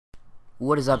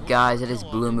What is up, guys? It is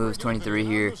Blue Moves 23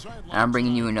 here, and I'm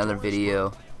bringing you another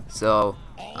video. So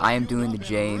I am doing the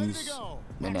James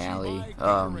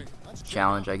Nunnally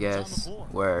challenge, I guess,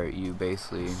 where you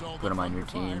basically put him on your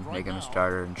team, make him a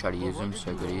starter, and try to use him,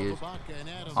 so good he is.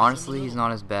 Honestly, he's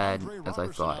not as bad as I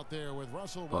thought,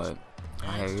 but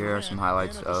here are some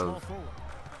highlights of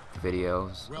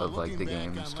videos of like the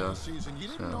game and stuff.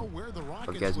 So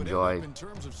hope you guys enjoy.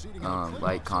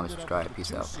 Like, comment, subscribe.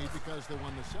 Peace out.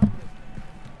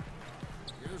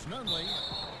 Here's Nunnally,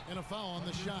 and a foul on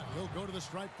the shot. He'll go to the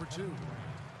stripe for two.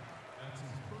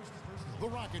 The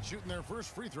Rockets shooting their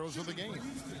first free throws of the game.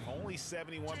 Only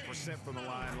 71% from the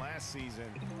line last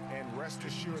season, and rest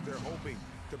assured they're hoping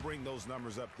to bring those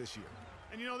numbers up this year.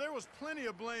 And you know, there was plenty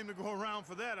of blame to go around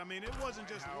for that. I mean, it wasn't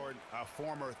just Howard, a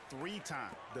former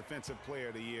three-time Defensive Player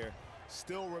of the Year,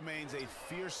 still remains a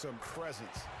fearsome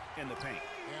presence in the paint.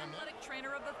 Athletic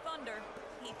trainer of the Thunder.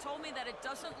 He told me that it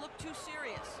doesn't look too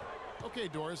serious. Okay,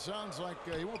 Doris, sounds like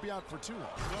he won't be out for too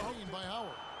long. By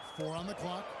Howard. 4 on the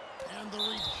clock. And the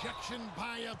rejection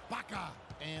by Ibaka.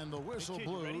 And the whistle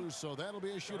blew, so that'll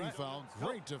be a shooting foul.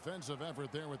 Great defensive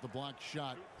effort there with the blocked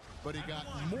shot. But he got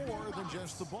more than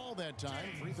just the ball that time.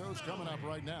 Free throws coming up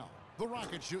right now. The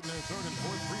Rockets shooting their third and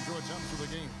fourth free throw attempts of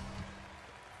the game.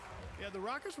 Yeah, the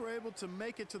Rockets were able to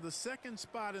make it to the second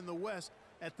spot in the West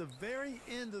at the very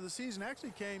end of the season.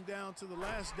 Actually came down to the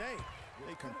last day.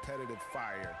 A competitive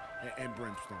fire and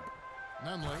brimstone.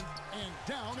 Nunnally, and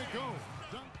down it goes.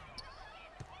 Dunk.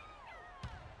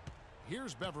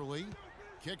 Here's Beverly.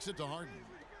 Kicks it to Harden.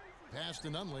 Pass to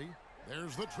Nunnally.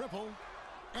 There's the triple.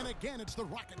 And again, it's the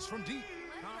Rockets from deep.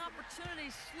 Letting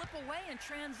opportunities slip away in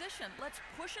transition. Let's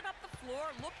push it up the floor,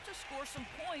 look to score some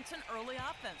points in early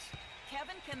offense.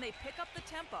 Kevin, can they pick up the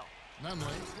tempo?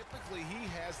 Nunnally. Typically, he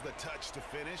has the touch to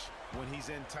finish when he's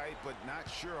in tight, but not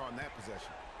sure on that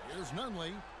possession. Here's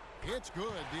Nunnally. It's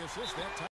good. The assist that time.